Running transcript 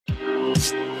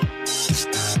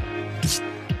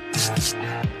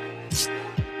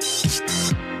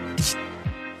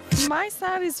my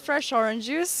style is fresh orange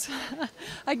juice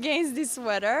against this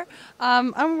weather.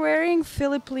 I'm wearing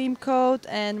Philip Lim coat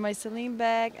and my Celine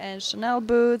bag and Chanel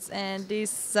boots and this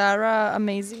Zara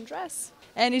amazing dress.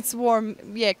 And it's warm,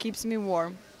 yeah, keeps me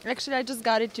warm. Actually, I just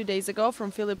got it 2 days ago from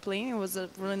Philip Lim. It was a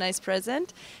really nice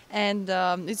present, and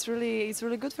it's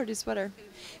really good for this weather.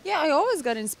 Yeah, I always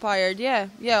got inspired. Yeah,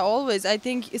 yeah, always. I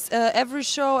think it's every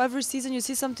show, every season, you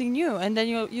see something new, and then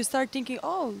you start thinking,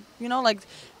 oh, like,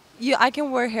 I can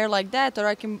wear hair like that, or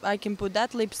I can put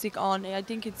that lipstick on. I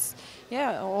think it's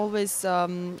always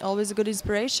a good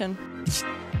inspiration.